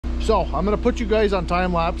So I'm gonna put you guys on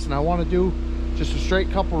time lapse, and I want to do just a straight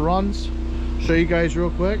couple runs, show you guys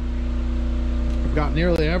real quick. I've got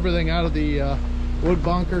nearly everything out of the wood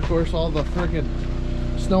bunker. Of course, all the friggin'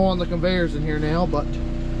 snow on the conveyors in here now, but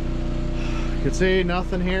you can see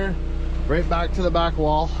nothing here. Right back to the back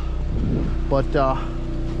wall. But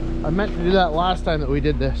I meant to do that last time that we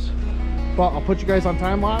did this, but I'll put you guys on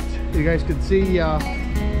time lapse. You guys can see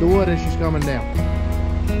the wood is just coming down.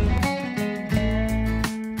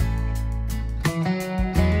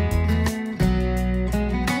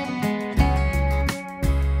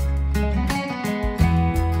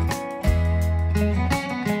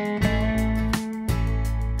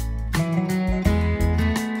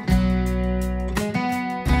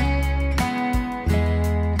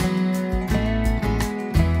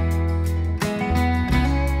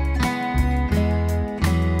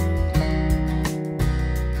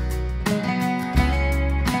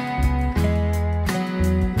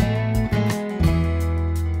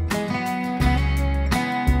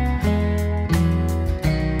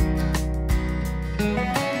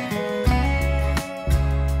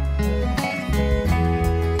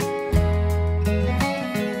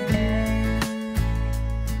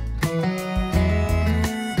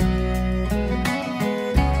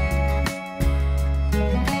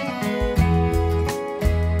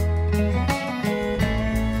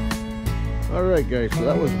 Alright guys, so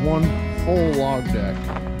that was one full log deck.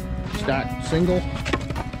 Stacked single.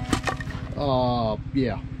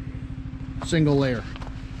 Yeah. Single layer.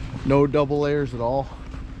 No double layers at all.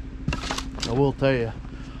 I will tell you,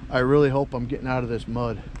 I really hope I'm getting out of this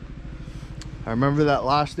mud. I remember that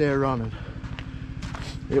last day of running.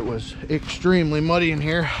 It was extremely muddy in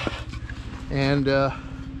here. And I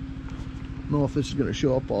don't know if this is going to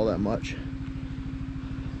show up all that much.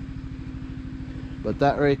 But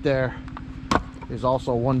that right there is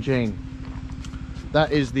also one chain.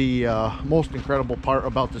 That is the most incredible part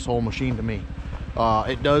about this whole machine to me.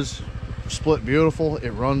 It does split beautiful, it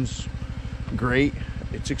runs great,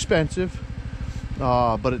 it's expensive,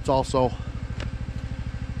 but it's also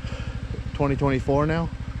 2024 now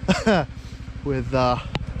with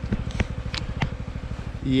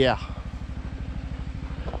yeah,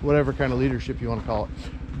 whatever kind of leadership you want to call it.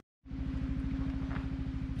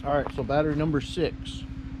 All right, so battery number 6,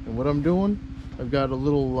 and what I'm doing, I've got a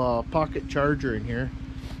little pocket charger in here,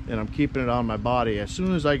 and I'm keeping it on my body. As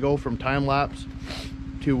soon as I go from time lapse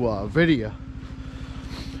to video,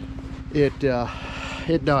 it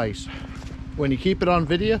dies. When you keep it on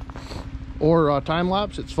video or time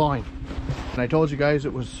lapse, it's fine. And I told you guys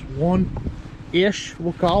it was 1-ish,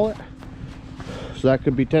 we'll call it. So that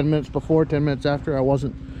could be 10 minutes before, 10 minutes after. I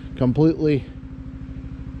wasn't completely.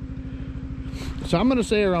 So I'm gonna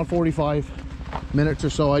say around 45 minutes or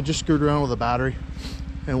so. I just screwed around with the battery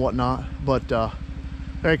and whatnot, but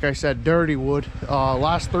like I said, dirty wood.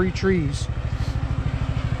 Last 3 trees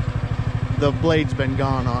the blade's been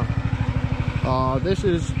gone on. This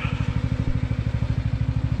is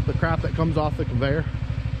the crap that comes off the conveyor.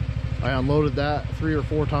 I unloaded that 3 or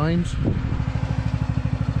 4 times.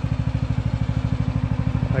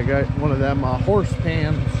 I got one of them horse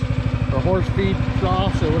pans or horse feed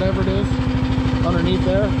troughs or whatever it is underneath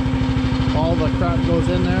there. All the crap goes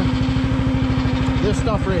in there. This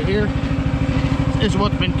stuff right here is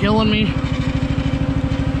what's been killing me.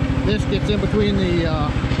 This gets in between the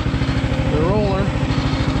roller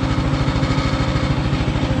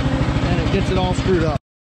and it gets it all screwed up.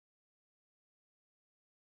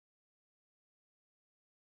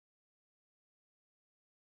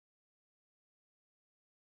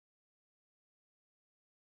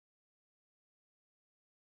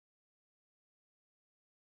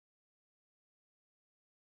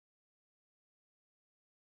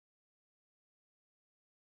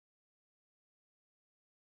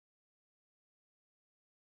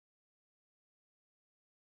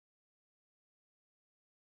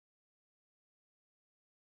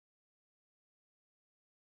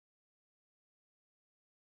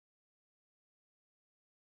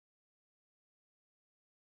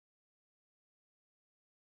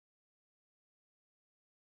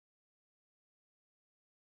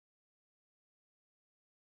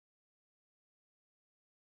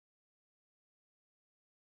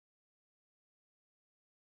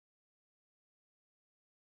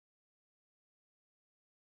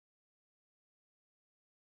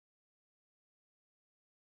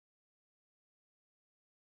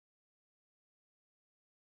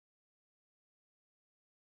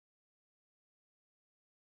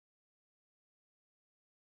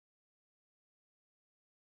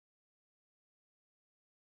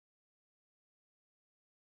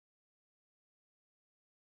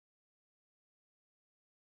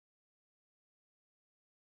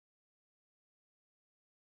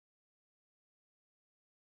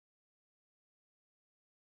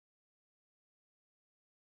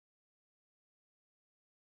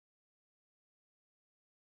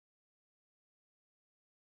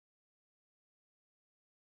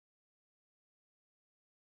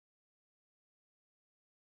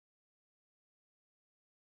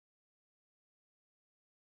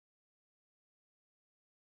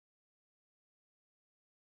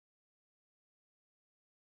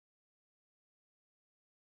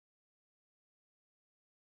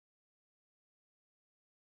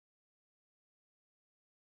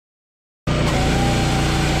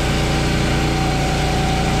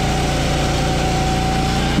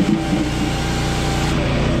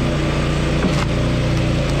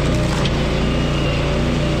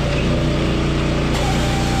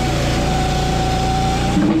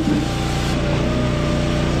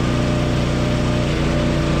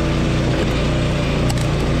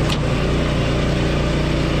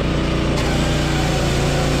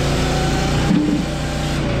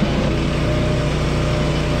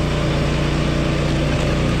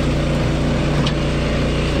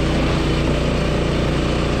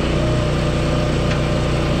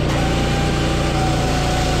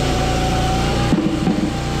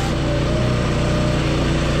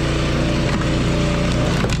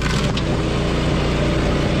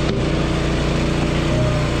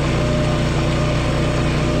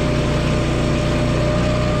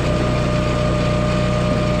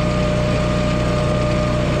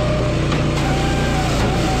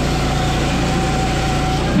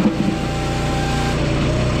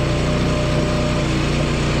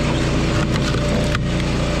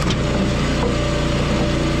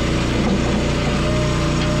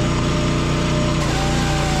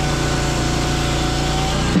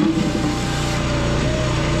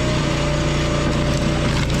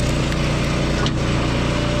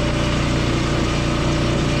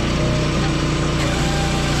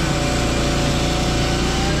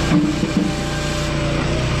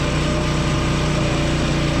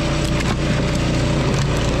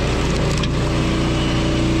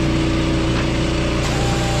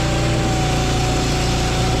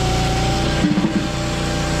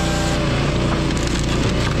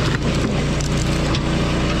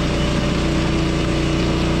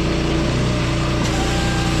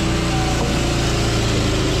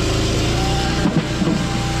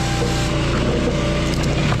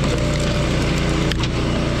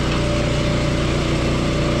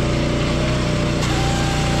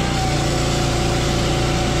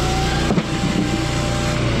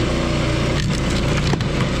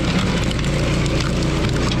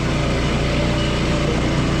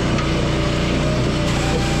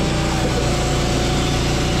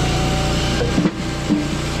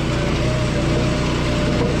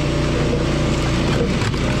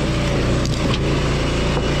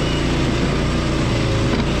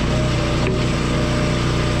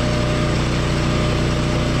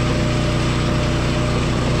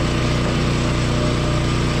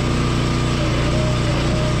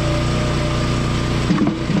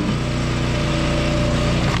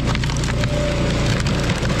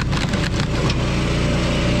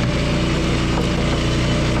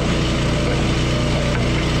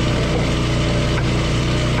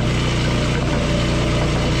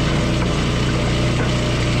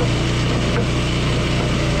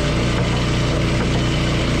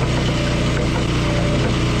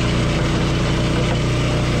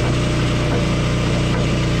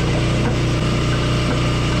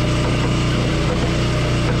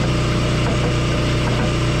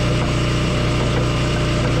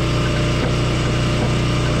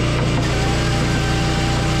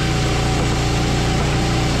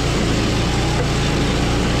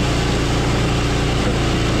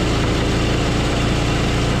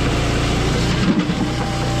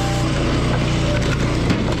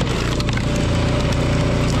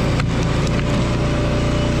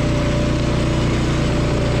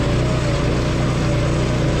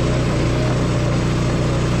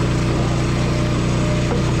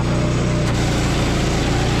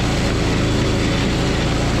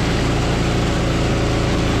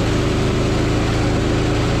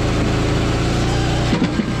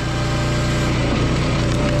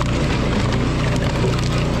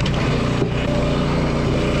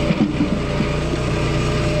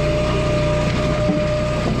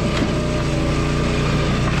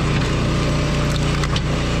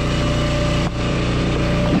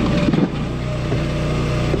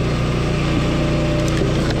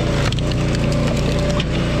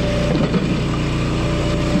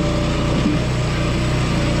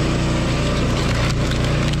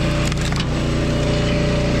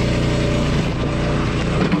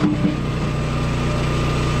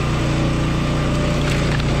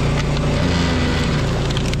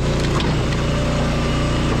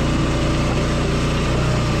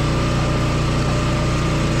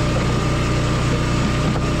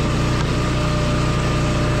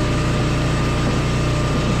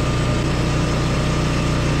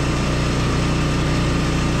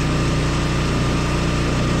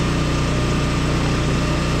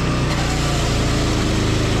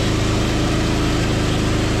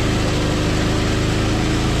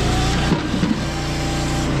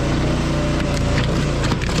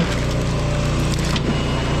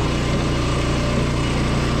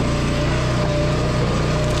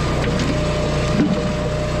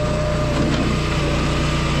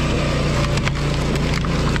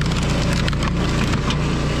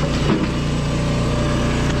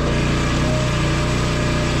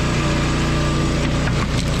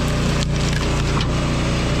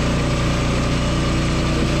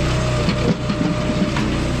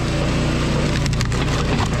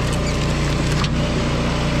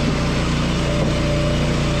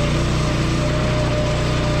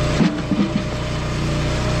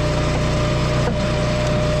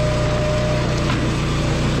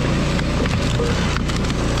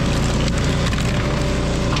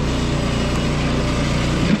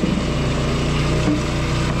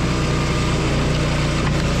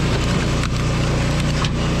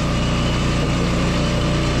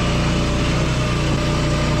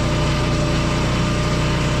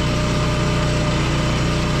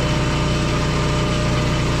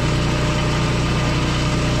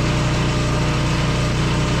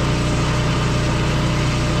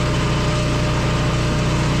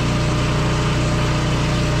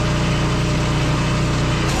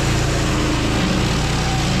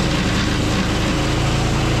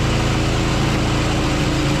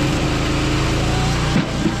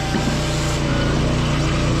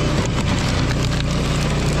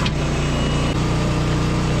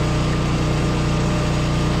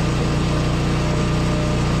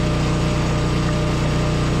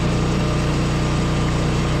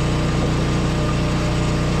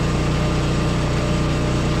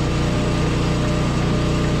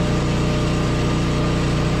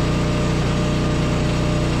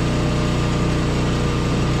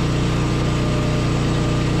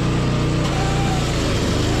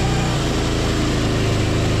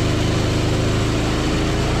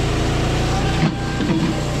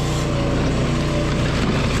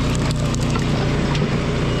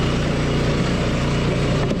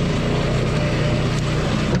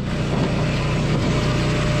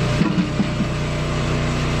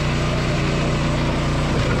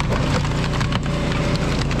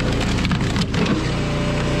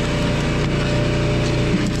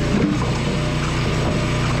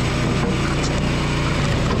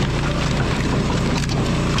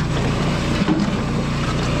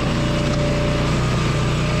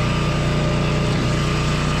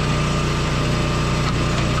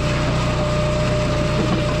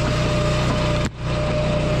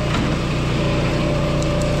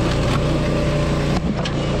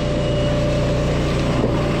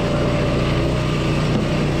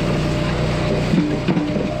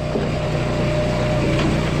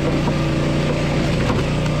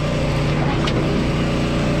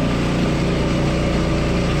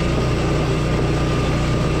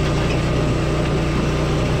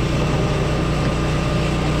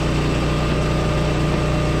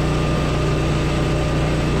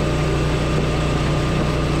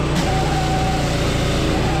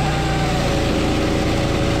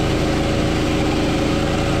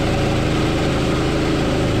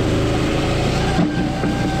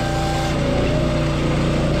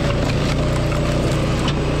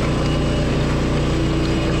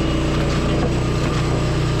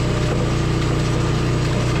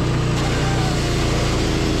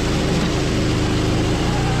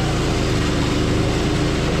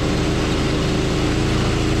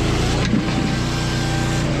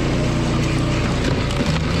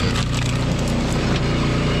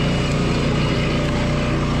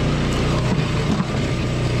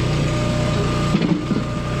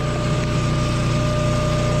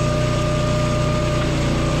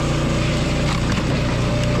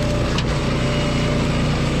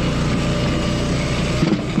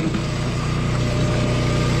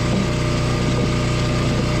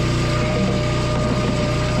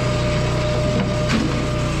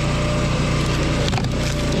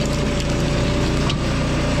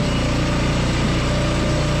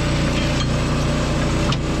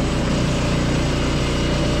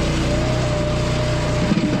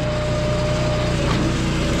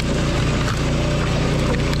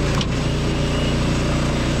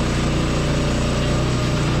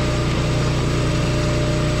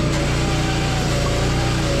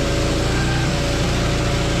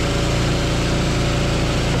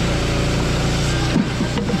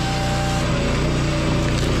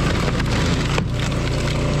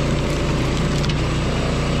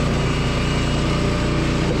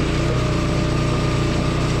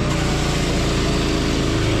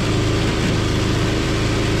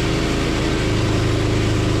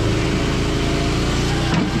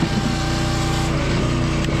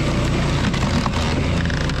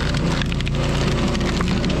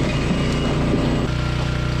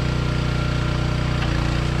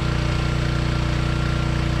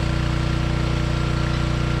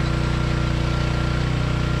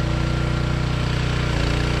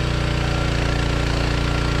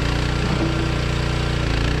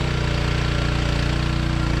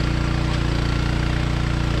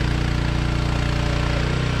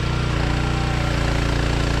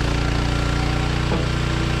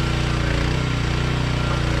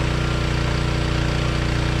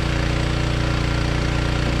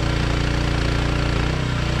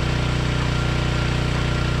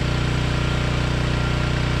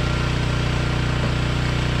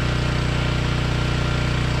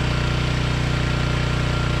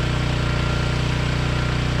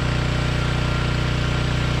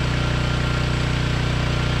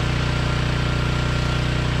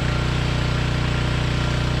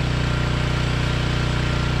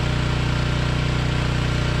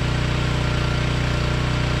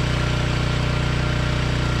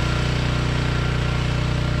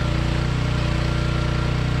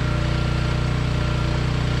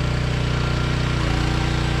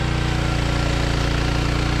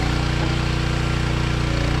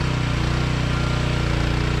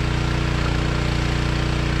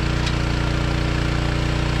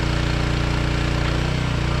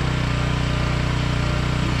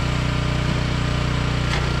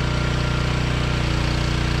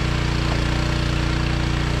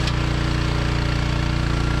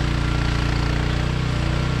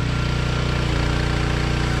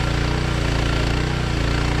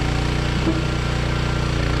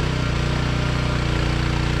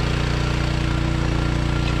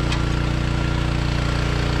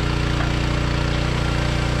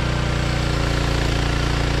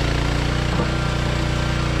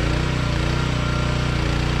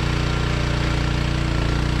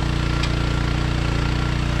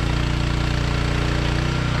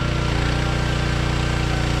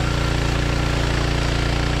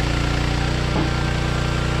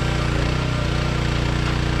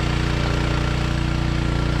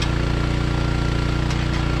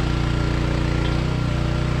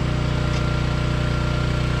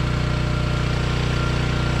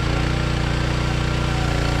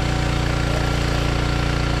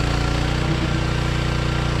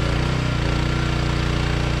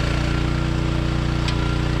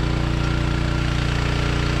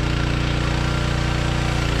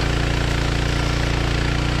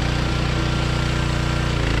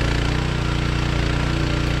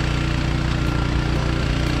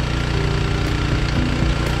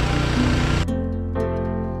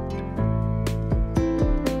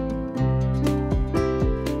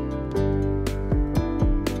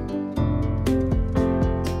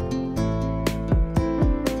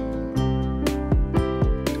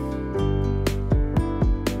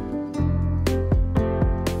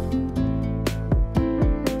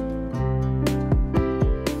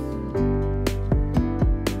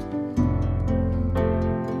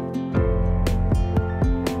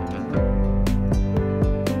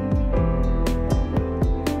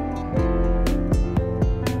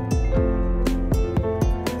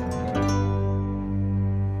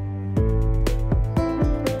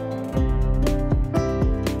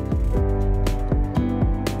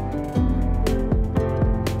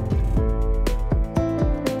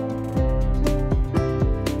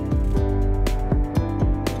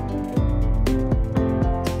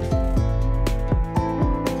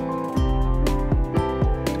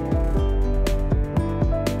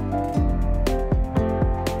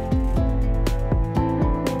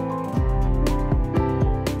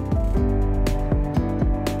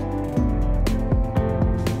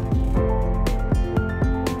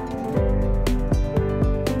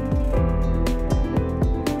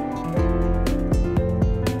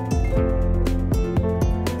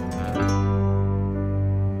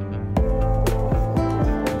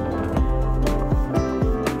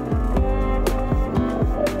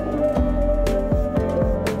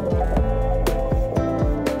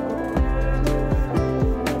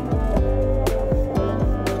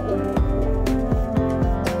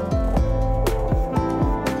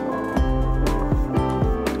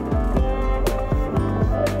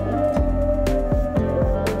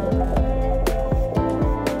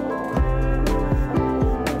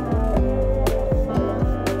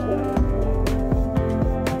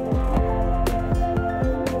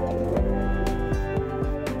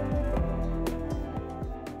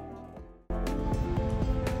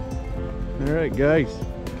 All right, guys,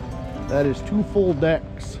 that is 2 full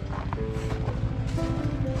decks.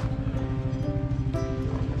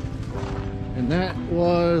 And that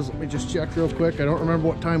was, let me just check real quick. I don't remember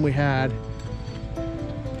what time we had.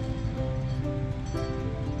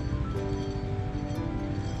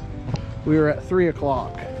 We were at 3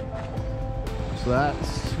 o'clock. So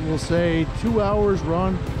that's, we'll say 2 hours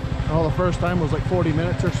run. Well, the first time was like 40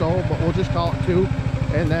 minutes or so, but we'll just call it 2.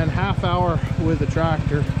 And then half hour with the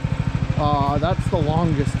tractor. That's the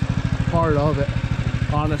longest part of it,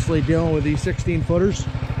 honestly, dealing with these 16 footers.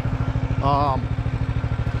 I'll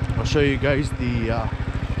show you guys the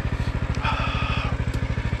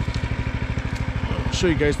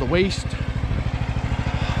waste.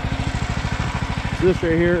 So this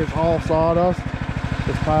right here is all sawdust.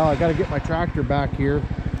 This pile, I got to get my tractor back here.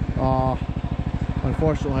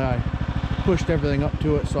 Unfortunately, I pushed everything up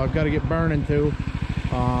to it, so I've got to get burning too.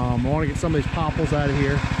 I want to get some of these popples out of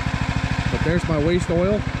here. But there's my waste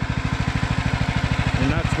oil, and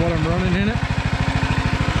that's what I'm running in it.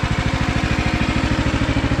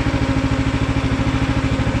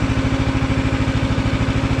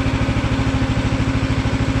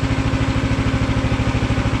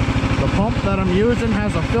 The pump that I'm using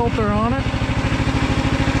has a filter on it,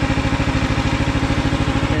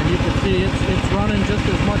 and you can see it's running just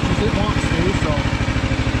as much as it wants to. So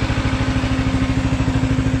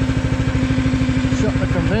shut the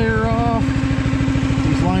conveyor off,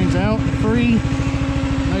 these lines out free,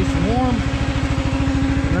 nice and warm.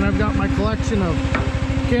 And then I've got my collection of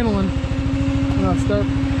kindling. I'm gonna start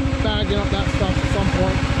bagging up that stuff at some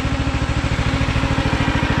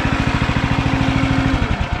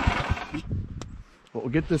point. But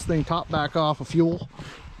we'll get this thing topped back off of fuel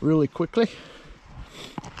really quickly.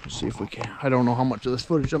 Let's see if we can. I don't know how much of this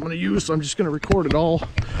footage I'm gonna use, so I'm just gonna record it all.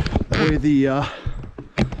 That way the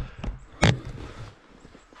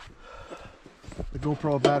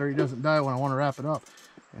GoPro battery doesn't die when I want to wrap it up,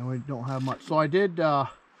 and we don't have much. So I did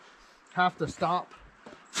have to stop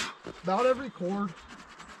about every cord,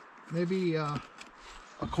 maybe a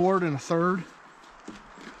cord and a third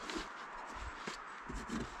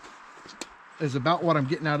is about what I'm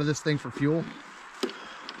getting out of this thing for fuel.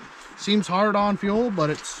 Seems hard on fuel,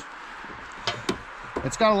 but it's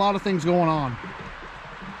got a lot of things going on.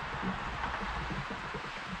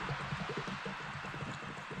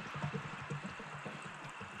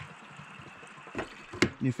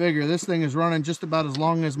 You figure this thing is running just about as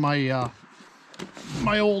long as my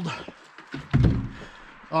my old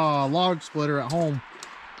log splitter at home,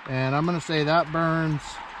 and I'm gonna say that burns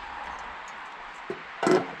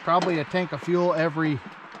probably a tank of fuel every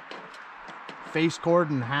face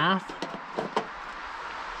cord and a half.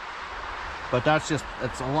 But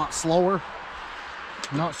it's a lot slower.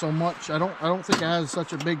 Not so much. I don't think it has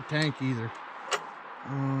such a big tank either.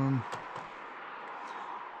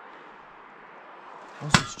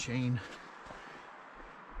 What's this chain?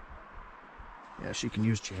 Yeah, she can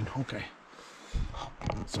use chain. Okay.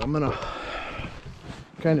 So I'm gonna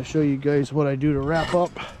kind of show you guys what I do to wrap up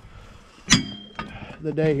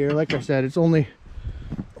the day here. Like I said, it's only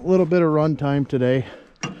a little bit of run time today.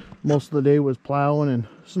 Most of the day was plowing and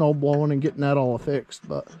snow blowing and getting that all fixed,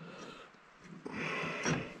 but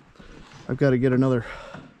I've got to get another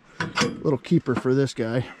little keeper for this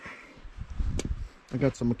guy. I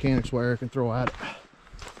got some mechanics wire I can throw at it.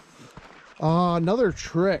 Another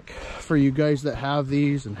trick for you guys that have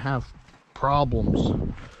these and have problems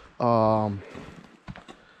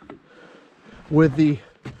with the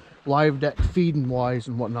live deck feeding wise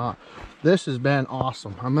and whatnot, this has been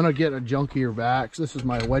awesome. I'm gonna get a junkier vax. This is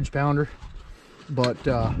my wedge pounder, but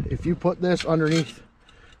if you put this underneath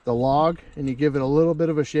the log and you give it a little bit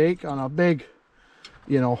of a shake on a big,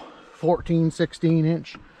 14-16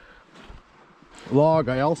 inch log.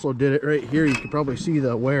 I also did it right here. You can probably see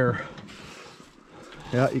the wear.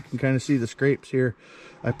 Yeah, you can kind of see the scrapes here.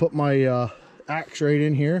 I put my axe right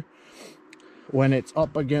in here. When it's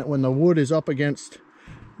up against, when the wood is up against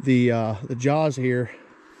the jaws here,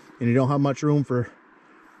 and you don't have much room for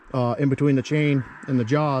in between the chain and the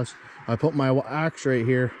jaws, I put my axe right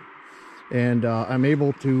here, and I'm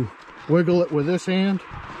able to wiggle it with this hand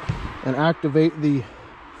and activate the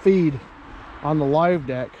feed on the live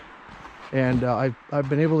deck. And I've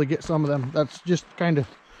been able to get some of them. That's just kind of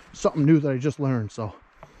something new that I just learned. So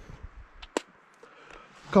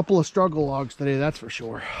a couple of struggle logs today, that's for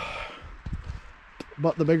sure.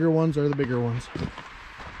 But the bigger ones are the bigger ones.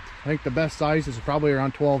 I think the best size is probably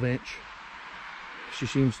around 12 inch. She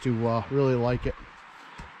seems to really like it.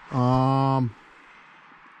 I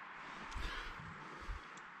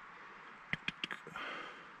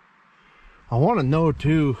want to know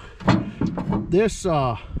too, this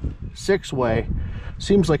 6-way,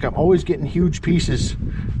 seems like I'm always getting huge pieces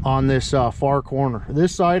on this far corner.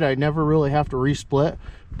 This side I never really have to resplit,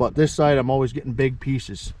 but this side I'm always getting big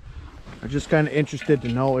pieces. I'm just kind of interested to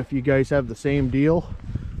know if you guys have the same deal,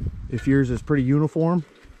 if yours is pretty uniform.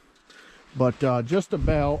 But just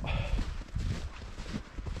about,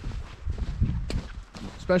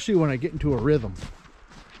 especially when I get into a rhythm.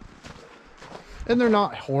 And they're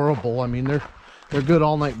not horrible. I mean, they're good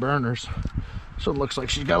all-night burners. So it looks like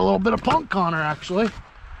she's got a little bit of punk on her, actually.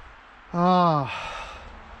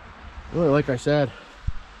 Really, like I said,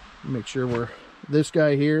 make sure we're this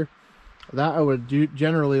guy here. That I would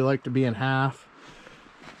generally like to be in half.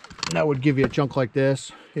 That would give you a chunk like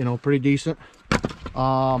this, you know, pretty decent.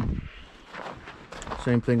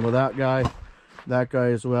 Same thing with that guy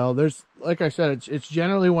as well. There's, like I said, it's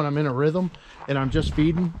generally when I'm in a rhythm and I'm just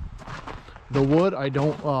feeding the wood, I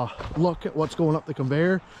don't look at what's going up the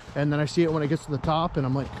conveyor, and then I see it when it gets to the top and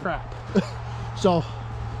I'm like, crap. So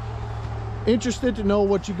interested to know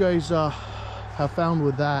what you guys have found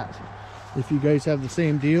with that, if you guys have the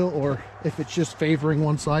same deal or if it's just favoring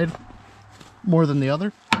one side more than the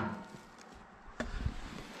other.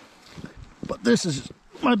 But this is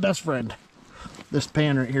my best friend, this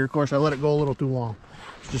pan right here. Of course, I let it go a little too long.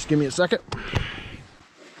 Just give me a second.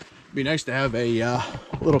 Be nice to have a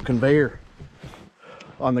little conveyor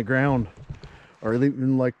on the ground, or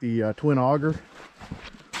even like the twin auger.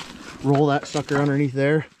 Roll that sucker underneath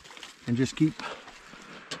there and just keep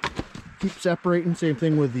separating. Same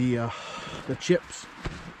thing with the chips.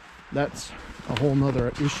 That's a whole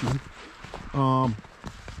nother issue. And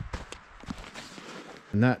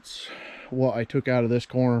that's what I took out of this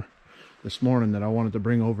corner this morning that I wanted to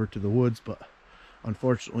bring over to the woods, but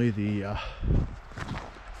unfortunately the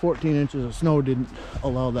 14 inches of snow didn't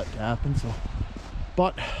allow that to happen. So,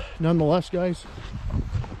 but nonetheless, guys,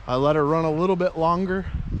 I let her run a little bit longer.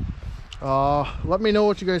 Let me know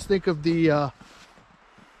what you guys think of the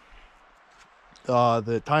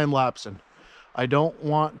time lapsing. I don't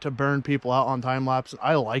want to burn people out on time lapse.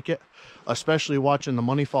 I like it, especially watching the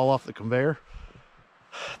money fall off the conveyor.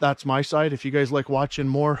 That's my side. If you guys like watching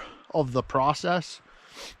more of the process,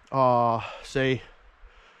 say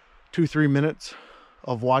 2-3 minutes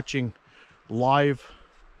of watching live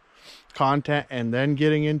content and then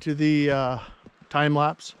getting into the time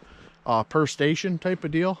lapse per station type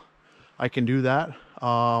of deal, I can do that.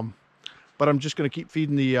 But I'm just going to keep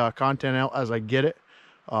feeding the content out as I get it,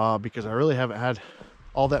 because I really haven't had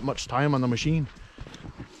all that much time on the machine.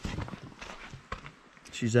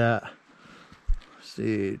 She's at, let's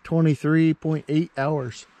see, 23.8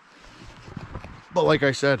 hours. But like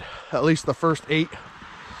I said, at least the first 8-10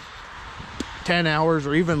 hours,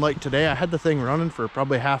 or even like today, I had the thing running for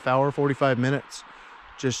probably half hour, 45 minutes,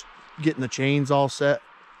 just getting the chains all set,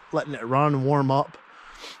 letting it run and warm up.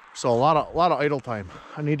 So a lot of idle time.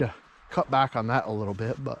 I need to cut back on that a little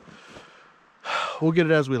bit, but we'll get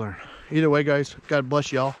it as we learn. Either way, guys, God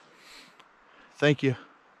bless y'all. Thank you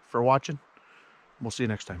for watching. We'll see you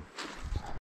next time.